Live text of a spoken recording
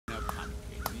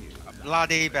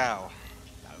Lade Bell.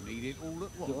 Don't need it all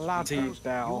at once. Latte because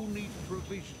Bell. You'll need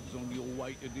provisions on your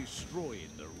way to destroying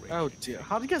the ring. Oh dear,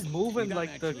 how do you guys move in You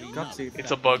like don't the actually know cutscene?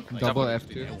 It's a bug. Double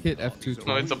F2. Hit F2 No,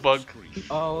 twice. it's a bug.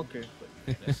 Oh, okay.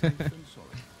 They're safe and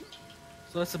solid.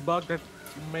 So that's a bug that's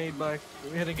made by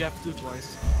hitting F2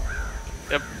 twice.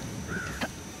 Yep.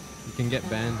 You can get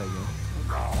banned, I guess.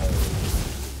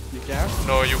 You can?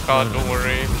 No, you can't. Don't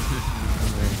worry.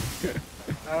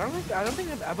 I don't think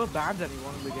I've ever banned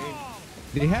anyone in the game.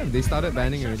 They have. They started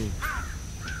banning already.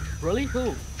 Really?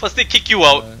 Who? First they kick you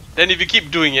out, then if you keep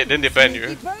doing it, then they ban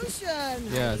you.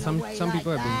 Yeah, some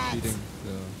people have been cheating.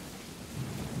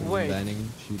 So Wait. banning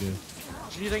cheaters.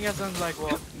 Cheating as in like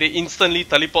what? They instantly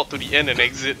teleport to the end and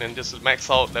exit and just max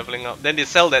out leveling up. Then they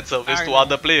sell that service to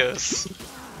other players.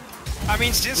 I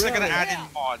mean, since they're gonna add in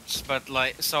mods, but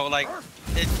like, so like,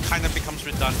 it kind of becomes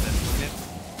redundant, doesn't it?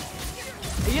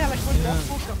 Yeah, like when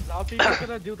Deathpool comes out, people are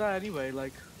gonna do that anyway.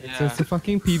 Like, It's a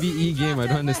fucking PvE game. I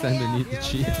don't understand the need to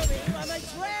cheat.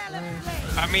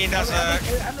 I mean, there's a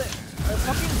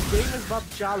fucking game is about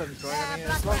challenge, right? I mean,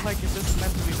 it's not like it's just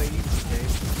meant to be the easy game.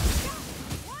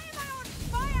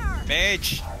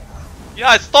 mage. Yeah,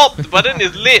 I stopped, but then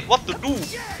it's late. What to do?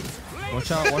 Watch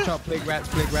out, plague rats,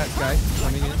 guys,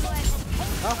 coming in.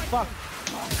 Oh fuck!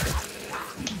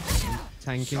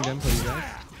 Tanking them for you guys.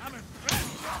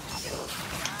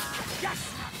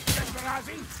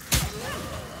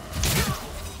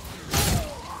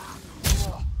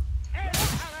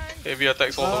 Heavy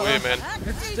attacks all the way, man.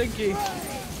 It's stinky.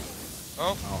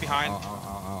 Oh, behind.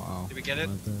 Ow. Did we get it?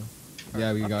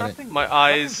 Yeah, we got it. My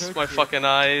eyes, my fucking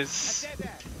eyes.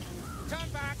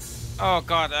 Oh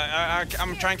god,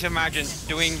 I'm trying to imagine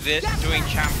doing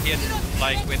champion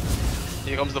like with.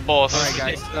 Here comes the boss. Alright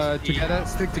guys, together,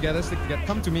 stick together.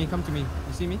 Come to me.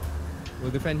 You see me?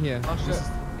 We'll defend here. Oh shit.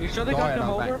 You sure they can't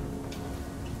come over?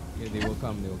 Yeah, they will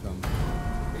come.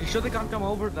 You sure they can't come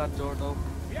over that door though?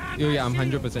 Yeah, I'm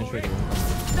 100% sure they won't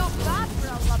come. Not bad for a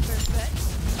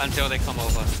lumberfoot. Until they come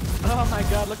over. Oh my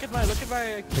god, look at my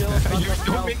kill. You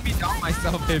don't make me down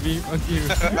myself, baby. Fuck you.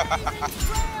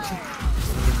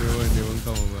 They won't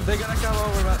come over. They're gonna come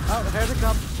over, man. Oh, here they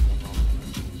come.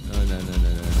 No.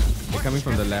 They're coming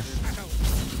from the left.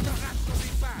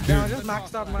 Yeah, I just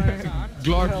maxed out my...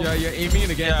 Glorp, you're aiming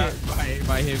to get hit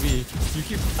by Heavy. You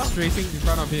keep strafing in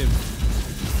front of him.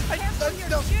 I'm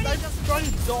trying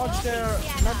to dodge their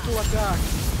mental attack.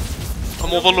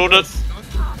 I'm overloaded.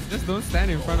 Just don't stand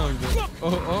in front of them.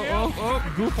 Oh.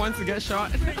 Goof wants to get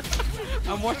shot.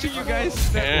 I'm watching you guys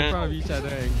step in front of each other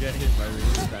and get hit by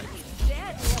ranged attacks.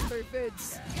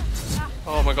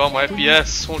 Oh my god, my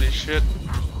FPS. Holy shit.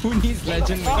 Who needs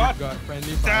legend when you've got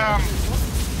friendly fire? Damn.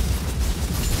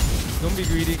 Don't be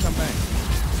greedy, come back.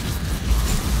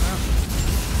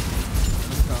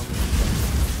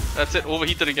 That's it,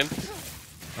 overheated again.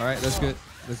 Alright, that's good.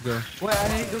 Let's go. Wait,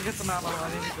 I need to go get some ammo. I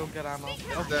need to go get ammo.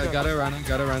 Oh, Got a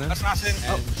runner. Assassin.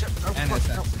 And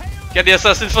assassin. Get the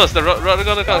assassin first, the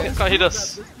runner can't hit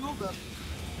us.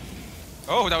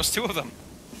 Oh, that was two of them.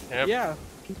 Yep, Yeah.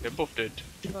 they both did.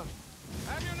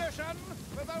 Ammunition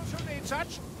for those who need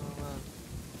such.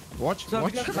 Watch. Oh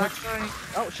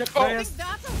shit, Oh. players.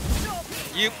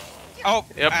 You. Oh,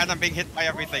 Yep. and I'm being hit by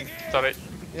everything. It's alright.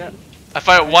 Yeah. I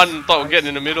fired one, thought we'd get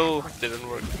in the middle, didn't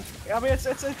work. I mean, it's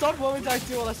not vermintide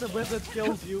too unless the wizard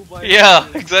kills you by... Yeah,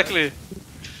 exactly.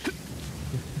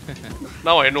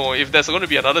 Now I know, if there's gonna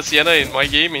be another Sienna in my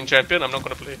game in Champion, I'm not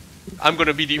gonna play. I'm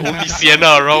gonna be the only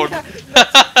Sienna around.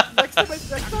 Next time I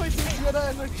see Sienna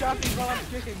in the chat, he's not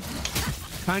kicking.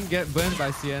 Can't get burned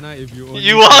by Sienna if you only...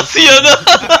 You are Sienna!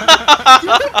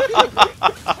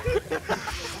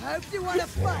 I hope you want to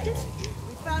fight. We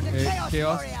found a Hey,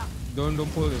 Chaos, warrior. don't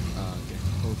pull him. Ah, okay.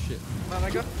 Oh shit. Man, I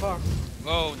got fucked.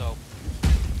 Oh no.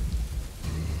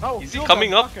 Oh, Is he kill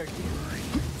coming them, up? fucker.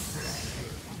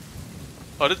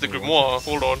 Oh, this is the Grimoire.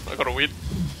 Hold on, I gotta wait.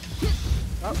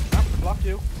 Oh, block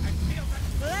you.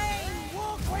 Flame,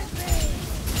 walk with me.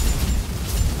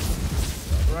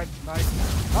 Right, nice.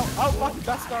 Oh, fuck,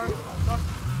 that's dark. Fuck.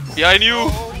 Behind you!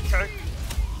 Okay.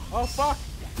 Oh, fuck.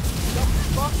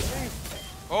 Fuck me.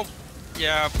 Oh,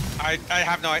 yeah. I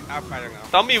have no. I don't know.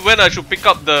 Tell me when I should pick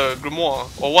up the Grimoire,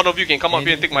 or one of you can come up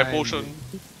here and take my Anytime. potion.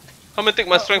 Come and take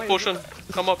my strength potion.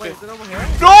 Come up Wait, here. is it over here?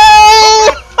 No!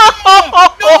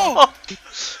 No!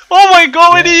 Oh my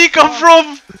god, where did he come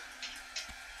from?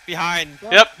 Behind.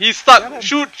 Yep, he's stuck.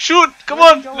 Shoot! Come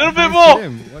on, a little bit more.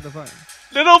 What the fuck?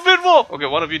 Little bit more. Okay,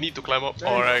 one of you need to climb up.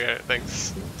 Alright, okay,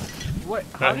 thanks. Wait,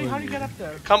 how do you get up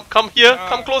there? Come here.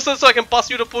 Come closer so I can pass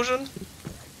you the potion.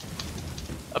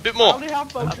 A bit I more. only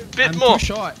have A potion. bit I'm more. too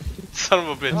short. Son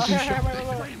of a bitch.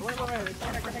 Hey, wait.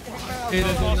 Hey,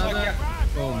 there's another.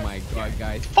 Oh my god,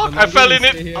 guys. Fuck, The I longer fell we in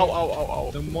stay it! here, Ow, ow, ow,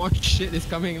 ow. the more shit is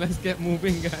coming. Let's get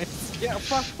moving, guys. Yeah,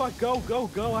 fuck, go.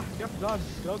 Get done.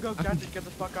 Go, Gadget, get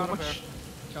the fuck out of here.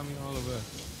 Coming all over.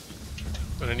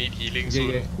 Gonna need healing Yeah, soon.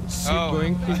 yeah.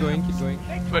 Keep going.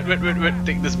 Wait.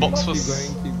 Take this box first.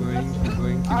 Keep going.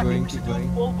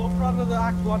 Full front of the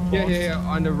Act 1 boss. Yeah.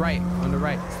 On the right.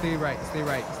 Stay right. Stay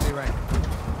right.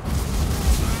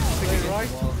 Against the wall.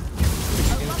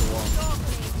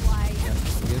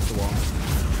 Against the wall.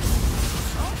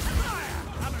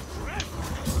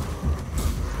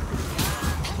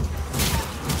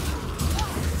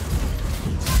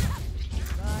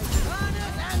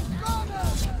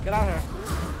 Get out of here.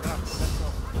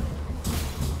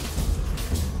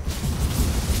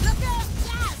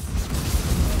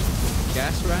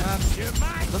 Gas rat.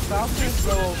 The south is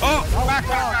so... Oh, back.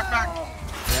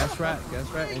 Gas rat.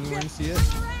 Anyone see it?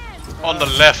 On the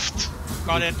left.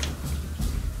 Got it.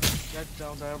 Get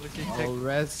down there, please. Oh,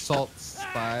 red salt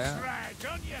spire.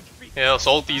 Yeah,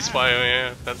 salty spire,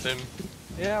 yeah, that's him.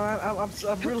 Yeah, man,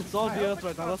 I'm real salty earth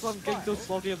right now. That's why I'm getting so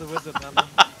salty at the wizard, man.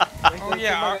 Oh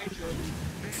yeah.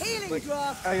 Healing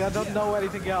drop. I don't know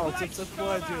anything else. It's just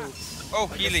what I do. Oh,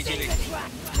 healing.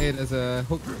 Hey, there's a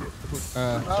hook.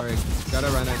 Sorry. Got a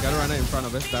runner in front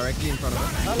of us. Directly in front of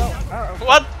us. Hello.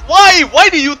 What? Why? Why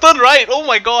do you turn right? Oh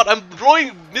my god, I'm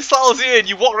throwing missiles here and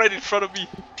you walk right in front of me.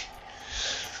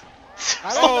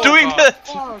 Stop doing that!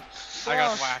 I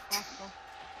got whacked.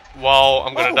 Wow,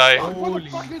 I'm gonna die. What the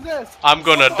fuck is this? I'm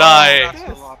gonna die.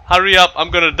 Hurry up,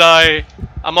 I'm gonna die.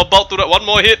 I'm about to die. One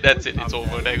more hit, that's it, it's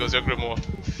over. There goes your grimoire.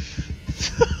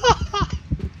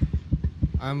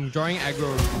 I'm drawing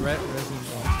aggro. Red resin.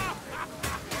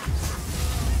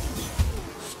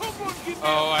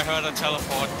 Oh, I heard a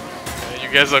teleport. You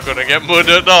guys are gonna get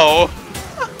murdered now.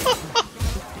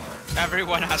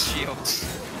 Everyone has shields.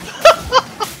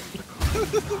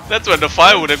 That's when the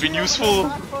fire would have been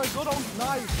useful.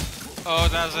 Oh,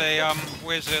 there's a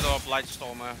wizard or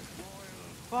blightstormer.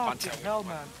 Fucking hell,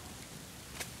 man.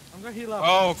 I'm gonna heal up.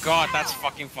 Oh god, that's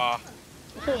fucking far.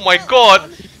 Oh my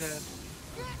god!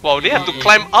 Wow, they have to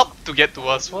climb up to get to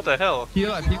us. What the hell?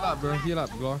 Heal up, bro. Heal up,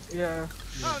 Glor. Yeah,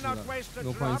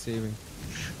 No point saving.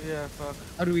 yeah, fuck.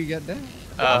 How do we get there?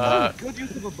 Good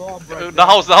use of a bomb, bro. The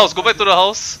house. Go back to the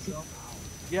house.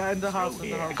 Yeah, in the house.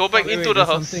 Go back Wait, into the there's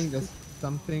house. There's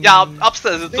something. Yeah,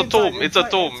 upstairs. It's a tomb. It's a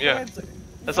tomb. Yeah.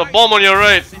 There's a bomb on your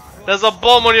right. There's a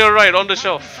bomb on your right on the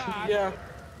shelf. Yeah.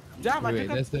 Damn, I Wait,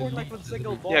 think I that's the poured lead. like one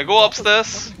single bomb. Yeah, go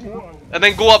upstairs. And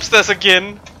then go upstairs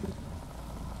again.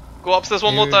 Go upstairs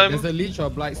one more time. There's a leech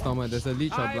or blightstormer. Wait.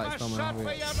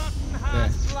 There.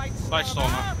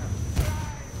 Blightstormer.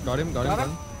 Got him.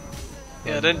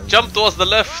 Yeah, then jump towards the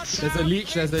left. There's a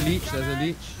leech. He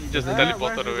just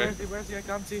teleported away. Where's he? I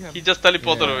can't see him. He just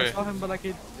teleported Yeah. I away. saw him, but like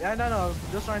he... Yeah, no,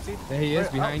 just trying to see. There he is,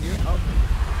 behind you.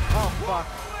 Oh, fuck.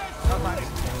 Not nice.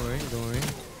 Don't worry.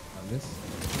 Got this.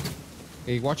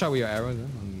 Hey, watch out with your arrows.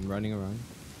 I'm running around.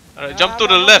 Alright, jump to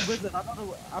the I'm not left. the wizard,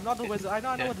 I'm not the wizard. I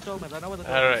know what the totem is.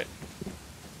 Alright.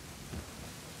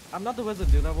 I'm not the wizard,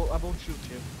 dude. I won't shoot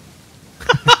you.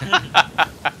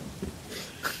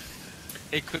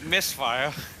 It could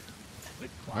misfire.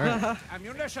 Alright.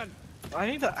 Ammunition. I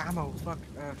need the ammo. Fuck.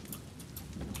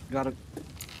 Got it.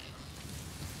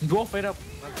 Go fade up.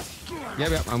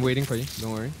 Yep. I'm waiting for you.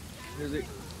 Don't worry.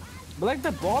 But like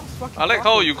the bombs fucking... I like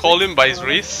how you call him by his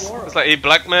race. It's like a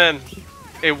black man,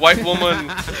 a white woman.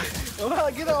 Well,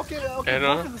 okay. You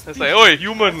know? It's like, oi,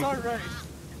 human. It's alright.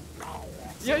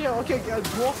 Yeah, okay.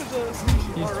 Dwarf is a species.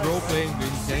 He's alright. role playing, dude.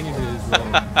 He's getting into his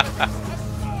role.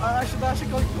 I should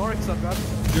call it Yorick son, man.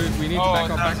 Dude, we need to Oh, back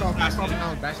that's off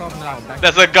now. Back off now.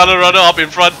 There's a gunner runner up in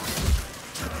front.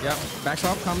 Yep. Back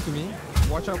off. Come to me.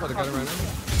 Watch out for the gunner runner.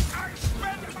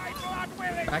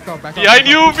 Back off. Behind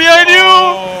you!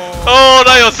 Oh,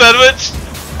 now you're sandwiched.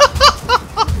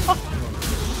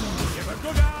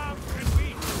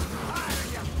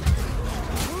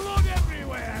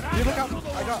 You look out. I'm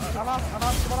out.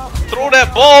 Come on out. Throw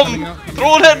that bomb!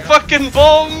 Throw that fucking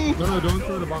bomb! No, don't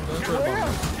throw the bomb.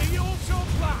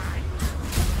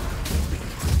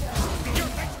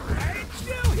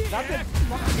 That's it.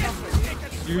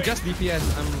 You just DPS.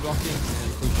 I'm blocking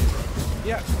and pushing.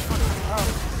 Yeah.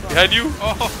 Behind you!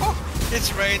 Oh,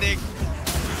 it's raining.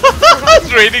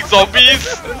 It's raining zombies!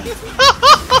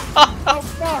 Oh,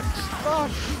 fuck.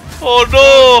 Oh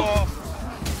no!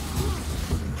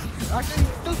 Actually,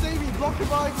 still save me. Block your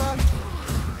bike, man.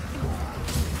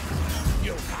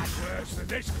 You had worse than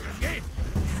this, Grenade.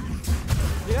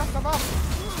 Yeah, come up.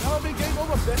 Now it'll be game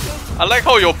over, bitches. I like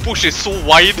how your push is so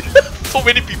wide. So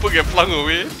many people get flung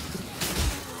away.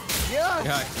 Yeah,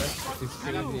 Yeah, it's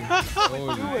crazy.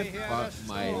 Holy fuck,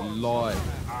 my lord.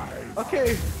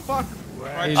 Okay, fuck.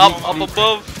 Up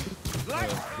above.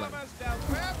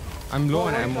 I'm low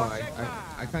on ammo.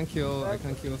 I can't kill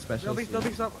specials. There'll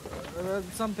be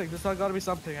something. There's gotta be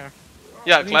something here.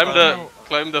 Yeah, We climb need the to-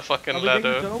 climb the fucking Are we getting the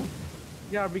ladder. dome?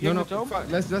 Yeah, are we No, getting no, the dome? fuck.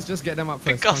 Let's just get them up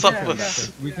first. Pick us up Concentrate on first. that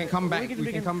first. We can come back.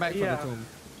 We can come back for yeah. the tomb.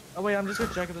 Oh wait, I'm just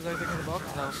gonna check if there's anything in the box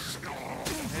now.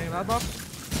 Hey, that box?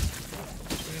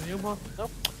 Any new box?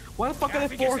 Nope. Why the fuck are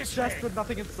there 4 chests with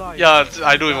nothing inside? Yeah,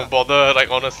 I don't even bother. Like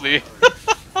honestly. It's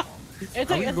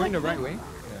Are like, we it's going like the right way?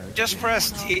 Just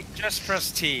press T. Just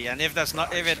press T, and if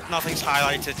nothing's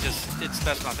highlighted,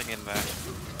 there's nothing in there.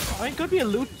 I mean, could be a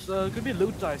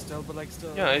loot die still, but like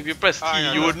still. Yeah, if you press T,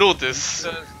 yeah, you would notice.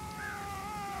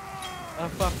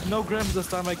 Fuck, no grims this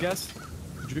time, I guess.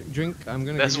 Drink. I'm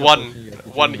gonna. There's give you a one. potion, you have to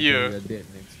One drink until here. you're dead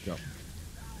next job.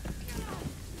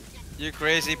 You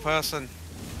crazy person.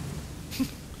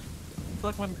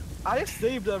 Fuck man, I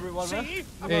saved everyone, man.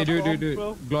 Hey, dude.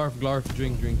 Bro. Glorf,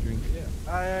 drink.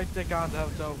 Yeah, I can't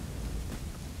have dome.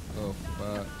 Oh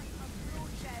fuck.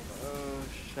 Oh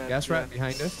shit. Gas yeah. rat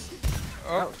behind us.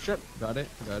 Oh shit. Got it.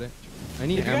 I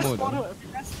need If you guys ammo spawn though. if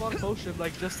you guys spawn a potion,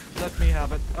 like just let me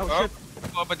have it. Oh, Oh,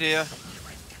 shit. over there.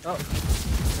 Oh.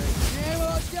 You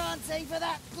all dancing for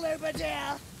that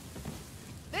Globadale.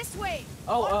 This way.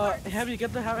 Oh, have you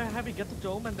get the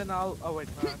dome and then I'll. Oh wait,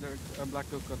 there's Black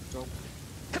Goat got the dome.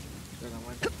 Then I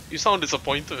went. You sound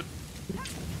disappointed.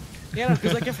 Yeah,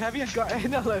 because like if Heavy had got,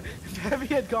 if Heavy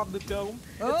had gotten the dome,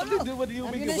 it's nothing to do with you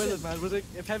being a wizard, man. Was it?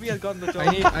 If Heavy had gotten the dome,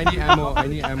 I need ammo. I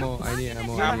need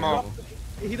ammo. Ammo.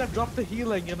 he'd have dropped the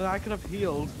healing, and then I could have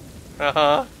healed. Uh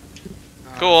huh.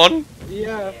 Go on.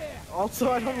 Yeah.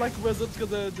 Also, I don't like wizards because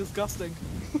they're disgusting.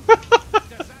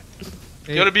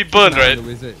 Hey, You gotta be burned, keep an eye on right? the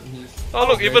wizard. Oh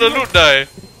look, even a loot die.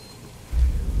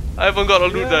 I haven't got a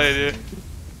loot die yet.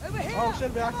 Oh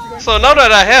shit, we're actually going. So now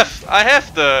that I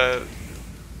have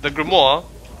the grimoire,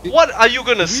 what are you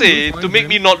gonna say lose to one make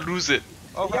me gem? not lose it?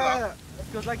 Oh, hello. Yeah,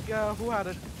 because like who had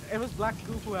it? It was Black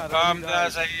Goop who had it.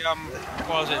 There's a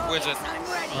what was it? Wizard.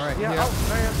 All right, Yeah. here. Oh,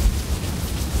 there.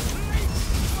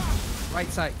 Right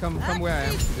side. Come where I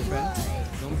am to defend.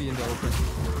 Don't be in the open.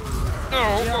 No.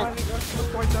 Yeah, I think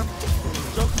choke point them.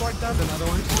 Choke point them. Another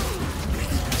one.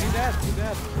 He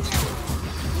dead.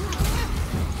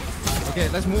 Okay,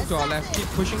 let's move to our left. Keep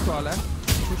pushing to our left.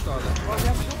 Push to our left. Oh,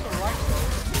 yeah, shoot the right.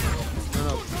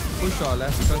 No, push to our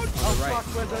left because on Oh the right. fuck,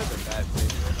 wizard. Is a bad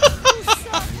place.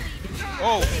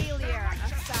 Oh. Failure,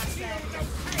 assassin.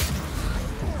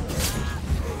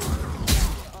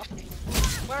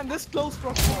 Man, this close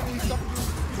proximity is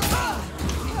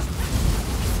something.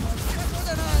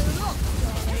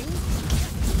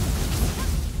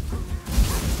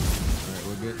 Alright,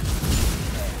 we're good.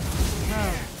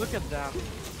 Man, look at that.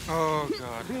 Oh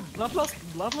god. Dude,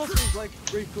 Bloodlust is like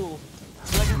pretty cool.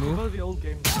 It's like I prefer the old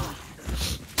game.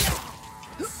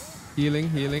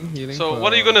 Healing. So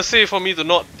what are you gonna say for me to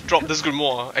not drop this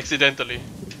grimoire accidentally?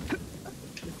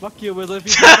 Fuck you, wizard.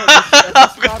 If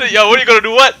you Yeah, what are you gonna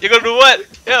do? What? You gonna do what?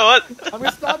 Yeah, what? I'm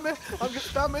gonna stop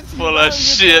it. Full of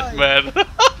shit, man.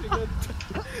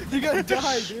 You're gonna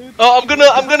die, dude. Oh, I'm gonna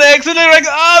accidentally right.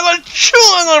 Oh, I'm gonna chew.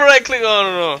 I'm gonna right click.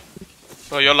 Oh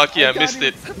no. Oh, you're lucky I missed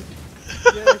it.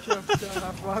 Yeah, sure.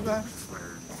 Have fun, man.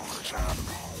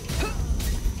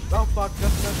 Oh fuck,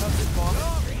 that's his fault.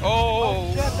 Oh.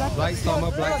 Shit, that's Black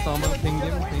Stormer, ping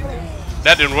him.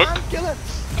 That didn't work. kill it.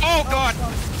 Oh god.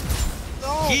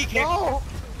 No, He can- no.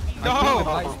 I killed the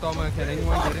Black Stormer, can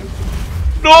anyone get him?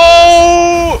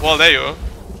 No. Well, there you go.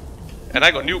 And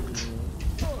I got nuked.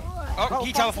 Oh,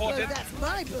 he teleported. That's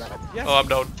my blood. Yes. Oh, I'm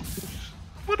down.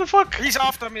 What the fuck? He's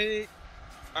after me.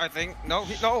 I think. No,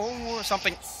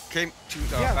 something came to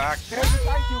the Yeah. back. Here to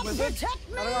attack you, wizard. Protect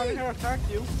I don't want to here to attack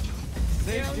you.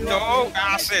 Save you. No,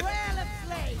 acid. Trail of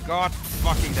flame. God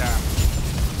fucking damn.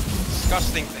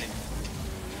 Disgusting thing.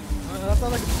 That's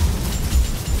not like.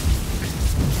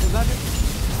 Is that it?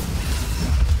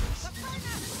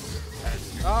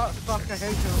 Ah, fuck, I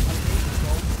hate you.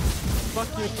 Fuck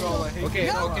you, troll. I hate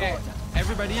you. Okay.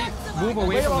 Everybody, move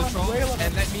away from the troll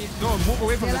and let me. No, move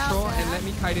away from the troll and let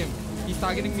me kite him. He's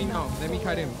targeting me now. Let me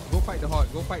kite him. Go fight the horde.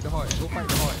 Oh,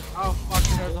 fuck,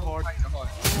 there's a horde.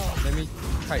 Let me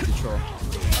kite the troll.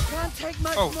 I can't take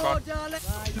much Oh, more, God. darling.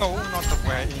 No, not the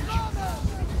way.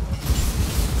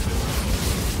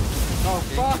 Oh,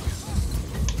 fuck.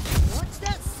 Watch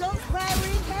that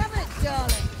sulfurine habit,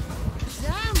 darling.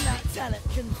 Damn, that talent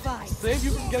can fight. Save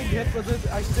you from getting hit with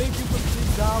it. I saved you from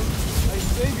being down. I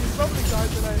saved you so many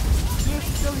times and I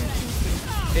still you shoot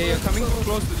me. Hey, you're coming too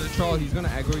close to the troll. He's gonna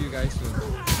aggro you guys soon.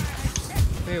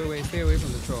 Stay away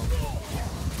from the troll.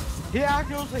 He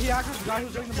aggroes the guy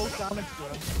who's doing the most damage to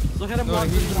him. So hit him No,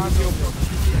 once he and he'll aggro.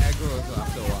 aggro also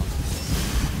after a while.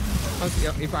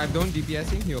 Because if I don't DPS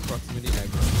him, he'll proximity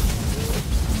aggro.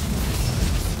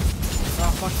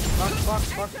 Ah, fuck.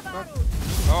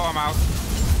 Oh, I'm out.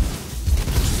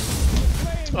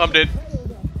 I'm dead.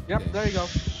 Yep, there you go.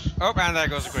 Oh, and there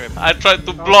goes the grip. I tried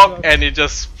to block and it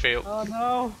just failed. Oh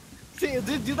no. See, it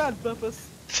did do that on purpose.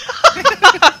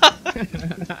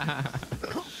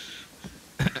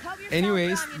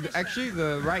 Anyways, actually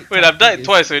the right. Wait, I've died tactic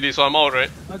twice already, so I'm out, right?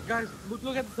 Guys,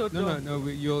 look at the third No, dome.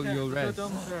 you'll Third rest.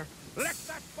 dome there.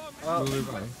 You'll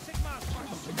revive.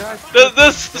 Guys,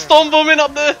 There's storm vermin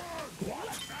up there.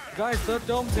 guys, third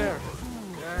dome's there.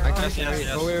 I can't yes, wait.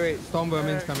 yes. Oh wait, Storm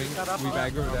Vermin's coming. Shut up. We've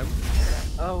aggroed them.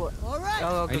 Oh, Alright.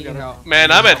 I'll I go need get it. help. Man,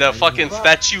 I'm at the fucking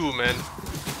statue, man.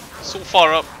 So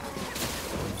far up.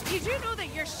 Did you know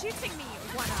that you're shooting me,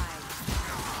 One Eye?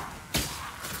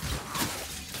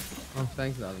 Oh,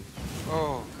 thanks, darling.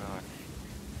 Oh god.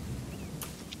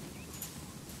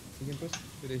 You can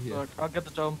put it here. Look, I'll get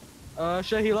the dome.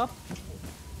 Should I heal up?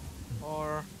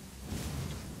 Or...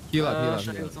 Heal up.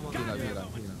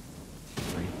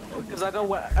 Because I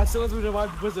know as soon as we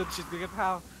revive the wizard, she's gonna get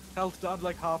health down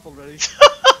like half already.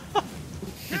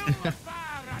 Kill the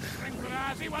fire rat,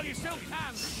 Ringrazi, while you still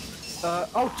can.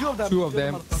 Oh, two of them. Two of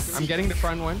them. motherfuckers. I'm getting the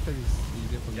front one because it's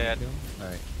easier for me Yeah. to kill.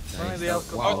 Alright. Fine, Nice. the elf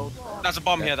got Wow. low. There's a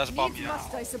bomb here, there's a bomb Needs here.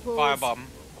 must, I suppose. Firebomb.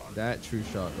 That true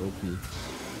shot, OP.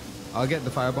 I'll get the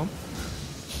firebomb.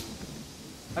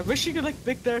 I wish you could like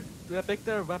pick their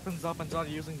weapons up and start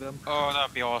using them. Oh,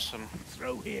 that'd be awesome.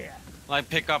 Through here. Like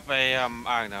pick up a I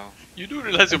don't know. You do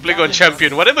realize you're playing on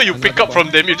champion. Whatever you pick up from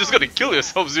them, you're just gonna kill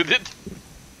yourselves with it.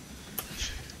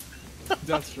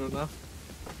 That's true enough.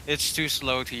 It's too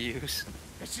slow to use.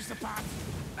 This is the path.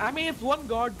 I mean, if one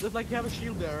guard, if like you have a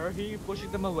shield there, he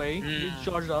pushes them away, you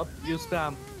charge up, you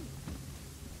spam.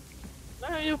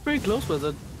 You're pretty close with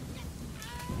it.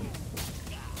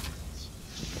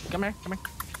 Come here.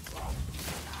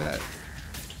 That.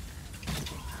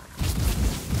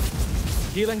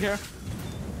 Healing here.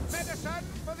 Medicine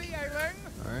for the ailing.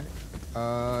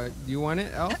 Alright. Do you want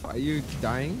it, Elf? Are you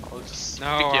dying? I'll just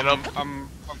No, pick it up. I'm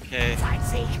okay.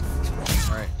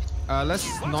 Alright. Let's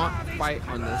not fight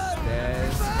on the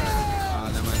stairs.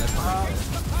 Never mind, let's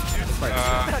fight.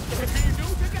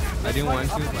 I didn't want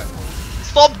to, but...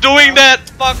 Stop doing that!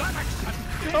 Fuck!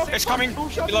 It's coming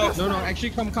below. No,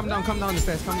 actually come down the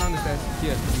stairs,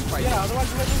 Here, you fight. Yeah, otherwise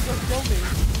the wizard's just kill me.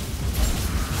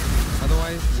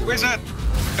 Otherwise... Wizard!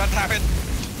 God damn it!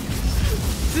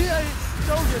 See, I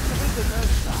told you, it's a wizard.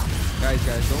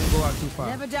 Guys, don't go out too far.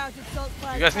 Never doubted salt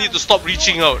fire. You guys need to stop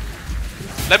reaching out.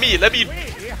 Let me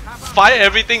fire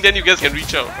everything, then you guys can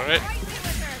reach out, alright?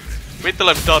 Wait till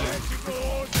I'm done.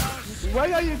 Why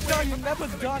are you done? You're never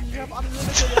done. You have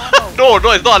unlimited ammo.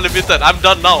 No, it's not unlimited. I'm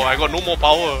done now. I got no more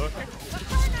power.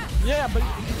 Yeah, but you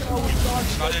can always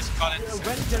dodge. Got it.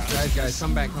 When it gets Guys,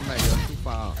 come back. You're too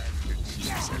far out.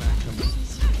 Come back.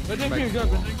 We're doing pretty good.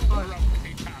 We're doing fine.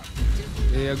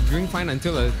 Yeah, doing fine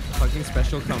until a fucking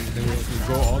special comes. Then we have to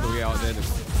go all the way out there to...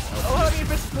 Oh, I mean,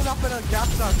 if it's split up in a gas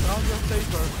tank, I'll go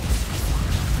safer.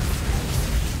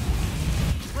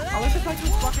 Unless it's like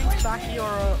this fucking Stacky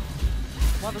or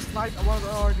one of the snipe,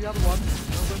 or the other one,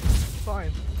 it's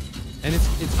fine. And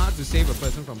it's hard to save a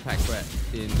person from pack rat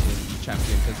in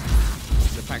champion because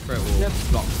the pack rat will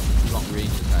block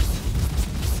range attacks.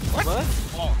 What?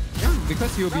 Yeah,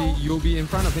 because you'll be in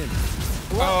front of him.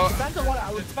 Well, it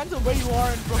depends on where you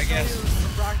are in proximity to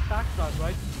the back shot,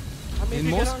 right? I mean, In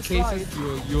if you most get cases,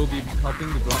 slide, you'll be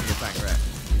helping to block the pack rat.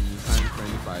 You can't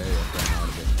friendly fire your friend out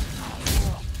of it.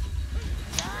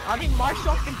 I mean, my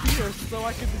shot can pierce, so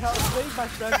I can help save my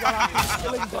friend while I'm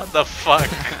killing them. What the fuck?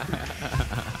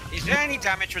 Is there any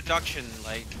damage reduction,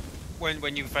 like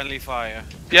when you friendly fire?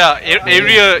 Yeah,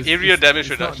 area It's damage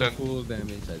not the reduction. full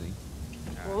damage, I think.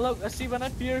 Well, look, see, when I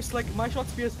pierce, like, my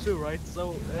shots pierce too, right?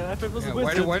 So, if it was Yeah, a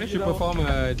wizard, why don't you know, perform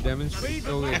a demonstration?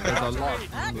 Oh wait, there's a lot.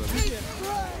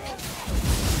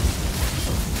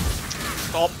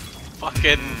 Stop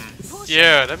fucking.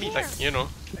 Yeah, let me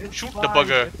shoot the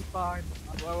bugger. It's fine.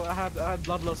 Well, I had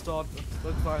bloodlust on, so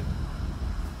it's fine.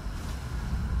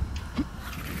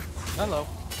 Hello.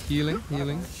 Healing.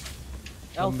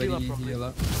 Elf heal up Somebody from me. heal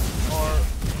up. Or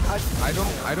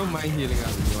I don't mind healing up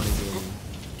if you want to heal me.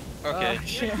 Okay,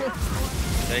 shit.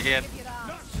 take it.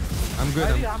 I'm good.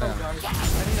 I need ammo, yeah. guys. I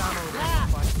need ammo.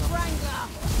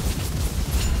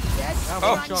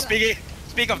 Oh,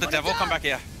 speak of the devil, come back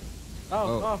here.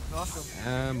 Oh, awesome.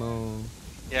 Ammo.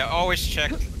 Yeah, always check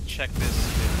this.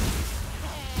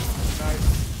 Nice.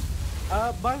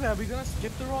 By the way, are we gonna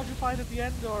skip the Roger fight at the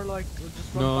end or like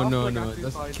just run No, past, no, like, no. actually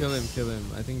Let's fight? kill him.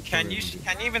 I think. Can you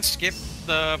even skip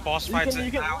the boss fights now?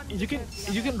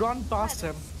 You can run past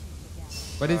him.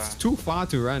 But it's too far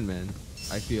to run, man.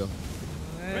 I feel.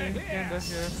 Kinda here.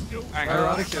 Hang I'd on.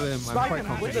 rather kill him. I'm Snipe quite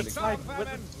him with it, confident. snipe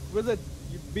with it.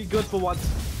 You be good for once.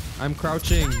 I'm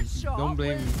crouching. Don't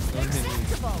blame me. Don't hit me.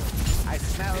 I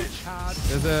smell charred.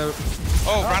 There's a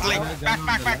Oh, Bradley! down Back! on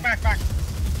the Back! left. Back!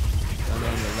 Down on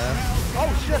the left. Oh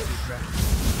shit!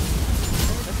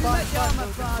 It's fine, it's fine.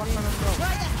 Just fuck on him, bro.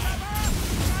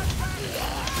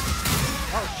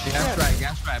 Oh shit!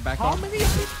 Gas right. Back How off. many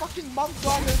of these fucking monks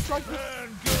are there? It's like this.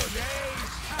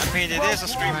 I mean, it is a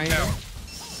stream Behind too. him.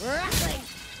 Roughly,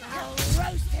 I'll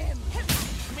roast him.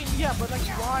 I mean, yeah, but like,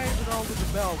 why is it all with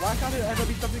the bell? Why can't it ever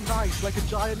be something nice, like a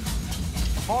giant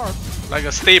harp? Like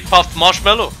a Stay Puft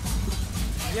Marshmallow.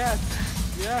 Yes,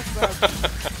 man.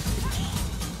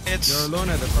 It's You're alone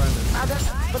at the front. And then,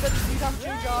 but then we have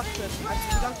change option. And we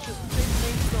have to change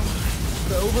names from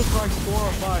the Overstrike 4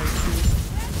 or 5.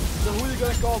 So who are you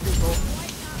gonna call, people?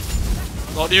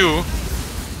 Not you.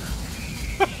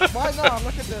 Why not?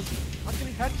 Look at this. I'm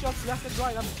getting headshots left and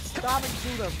right. I'm stabbing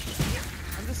through them.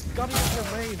 I'm just gunning at their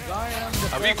mains. I am the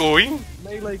Are we best going?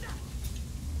 melee.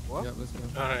 What? Yep, let's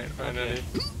go. Alright, finally.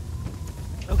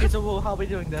 Okay, so how are we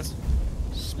doing this?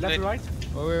 Left to right?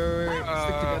 Oh,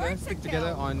 wait. Stick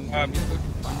together on. Where are you?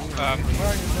 Where are you?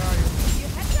 You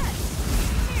had that.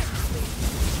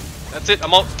 That's it,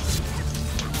 I'm out.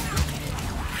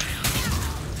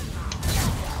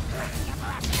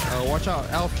 Watch out,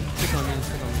 Elf. Stick on me.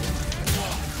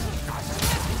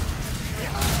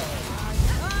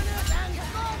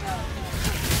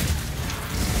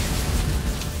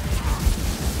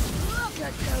 Look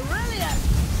at Carillion!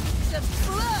 The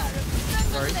blur of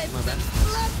Sorry, sunlight my and bad.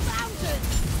 blood fountain!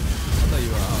 I thought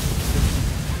you were out.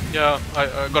 Yeah,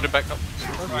 I got it back up.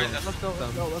 right. Let's go,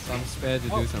 let's go, let's go. Some spare to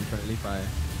do some friendly fire.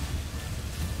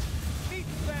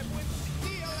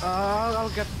 I'll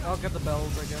get the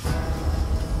bells, I guess.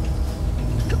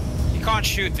 You can't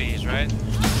shoot these, right?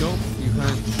 Nope, you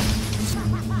can't.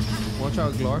 Watch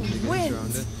out, Glorp. You get Wins.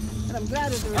 surrounded. And I'm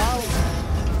glad of the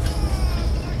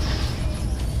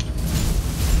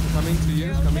Coming to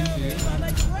you.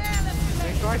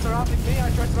 They tried surrounding me,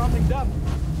 I tried surrounding them.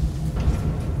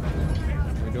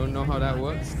 We don't know how that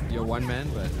works. You're one man,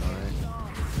 but alright.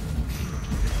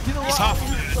 You know He's what? half I a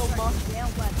hate man. it so much.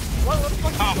 What the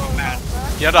fuck Half is a going man. on,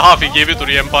 man? The other half he gave it to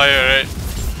the Empire, right?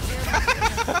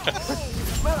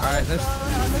 Man, Alright, let's. I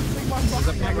like to take my There's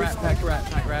a fucking pack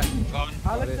rat. Gone.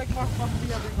 I like to take my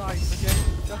fucking every night, okay?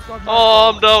 That's not my Oh,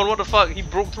 I'm down. What the fuck? He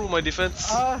broke through my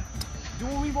defense. Do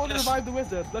we want to Just- revive the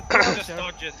wizard? Let's go, Just Sheriff.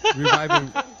 dodge it. Revive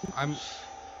him.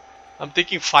 I'm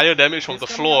taking fire damage from the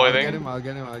floor, I I'll get think.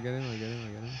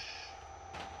 him.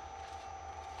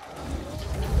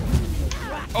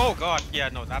 Oh god, yeah,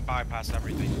 no, that bypassed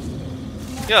everything.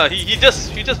 Yeah, he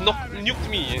just nuked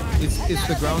me. It's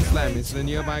the ground slam. It's the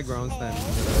nearby ground slam.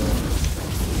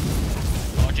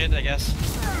 Dodge it, I guess.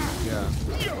 Yeah.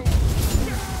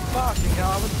 Fucking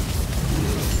hell, I was...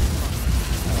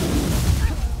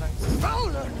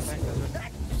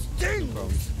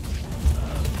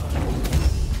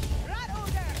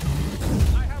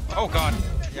 Oh god.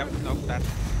 Yep, nope, that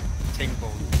ting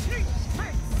bone.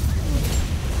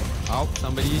 Oh,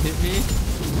 somebody hit me.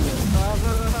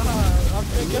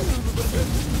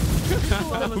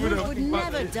 Who would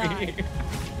never die?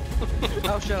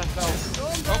 Oh shit, I fell.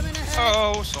 Storm vermin ahead.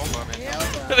 Oh, so loving.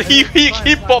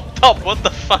 he popped up. What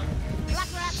the fuck? Black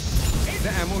rat. Is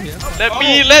there ammo here? Let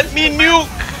me nuke.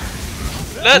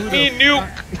 Let me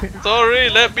nuke. Sorry,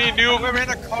 let me nuke. We're in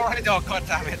a corridor,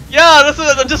 goddammit. Yeah, that's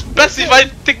just best if I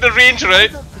take the range,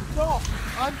 right? No,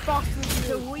 I'm faster than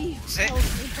The you. weave Sit.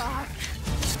 tells me back.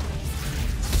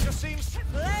 Just seems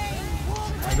Flame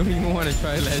warm. I don't even want to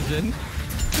try legend.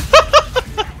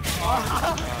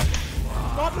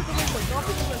 Not with the wizard, not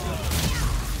with the wizard.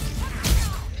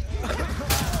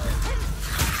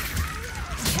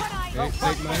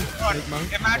 Okay, take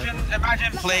monk.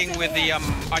 Imagine playing with the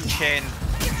Unchained.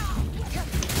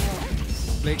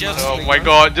 Blake Just- monk, Oh Blake my monk.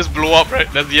 god, just blow up,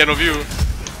 right? That's the end of you.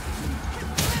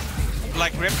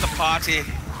 Like rip the party.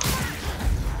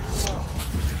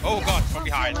 Oh god, from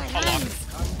behind. My A lot. hands.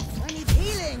 I need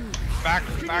healing. Back,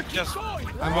 just.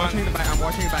 I'm watching the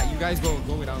back. You guys go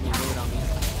without me.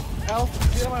 Elf,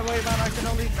 get out of my way, man. I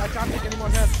can't take any more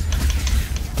hits.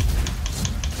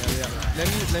 Yeah.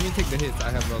 Let me take the hits. I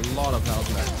have a lot of health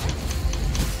left.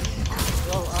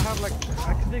 Well,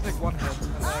 I can take like one hit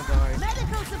and then I die.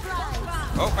 Medical supplies.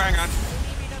 Oh, hang on.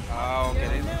 Oh,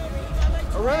 get in.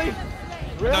 Oh, really?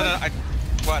 Really? No, I.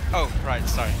 What? Oh, right,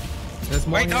 sorry. There's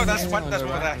more Wait, no, here, that's here, what- on that's the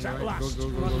what right, that- on the right. Go,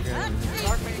 get him.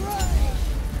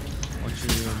 Watching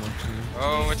you, I'm watching you.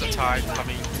 Oh, it's a tide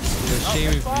coming. It's a shame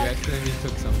if you accidentally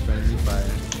took some friendly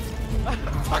fire.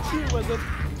 Fuck you with it.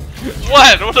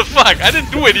 What? What the fuck? I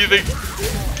didn't do anything.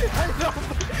 I know.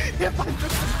 If I took the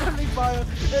friendly fire,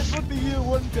 it would be you,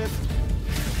 wouldn't it?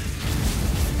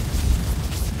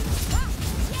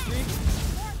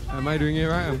 Am I doing it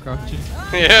right? I'm crouching.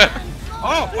 Yeah.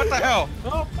 Oh, what the hell?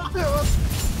 Oh, fuck it.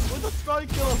 With the strike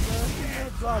kills, man.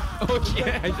 Heads up. Oh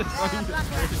yeah, I just saw you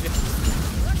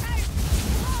just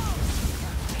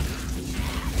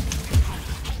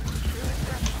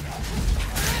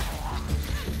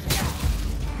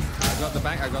I got the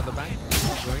bank, I got the bank.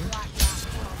 Going.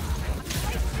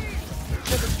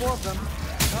 Get the 4 of them.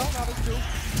 No, now there's 2.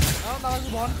 No, now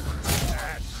there's 1.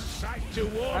 Sight to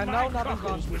war, And my now nothing's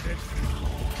cockles gone. with it.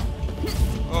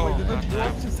 Oh, Wait, did the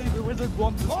dwarf just say the wizard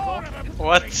wants his More cock? of them.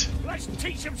 What? Let's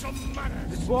teach him some The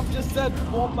manners. dwarf just said,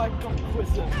 want my cock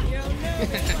wizard.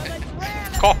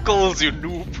 Cockles, you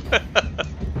noob.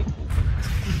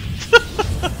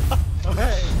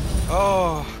 Okay.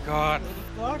 oh god.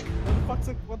 Fuck?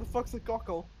 What the fuck's a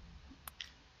cockle?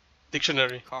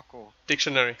 Dictionary. Cockle.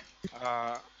 Dictionary.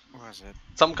 What is it?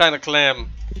 Some kind of clam.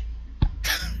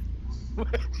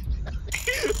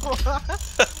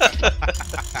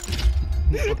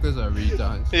 Fuckers are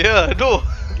retards. Yeah, I know.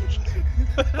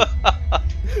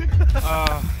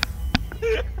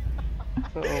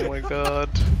 Oh my god.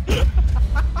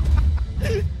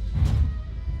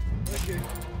 Okay.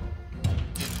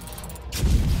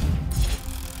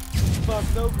 Fuck,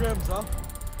 no grims, huh?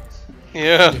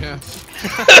 Yeah. Yeah.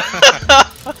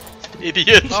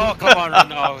 Idiot. Oh, come on,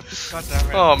 run out. God damn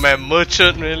it. Oh man,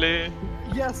 merchant really?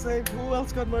 Yeah, same. Who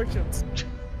else got merchants?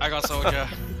 I got soldier.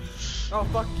 Oh,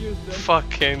 fuck you, then.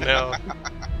 Fucking hell.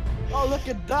 Oh, look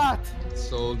at that!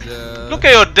 Soldier. Look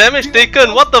at your damage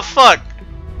taken, what the fuck?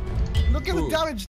 Look at the Ooh. damage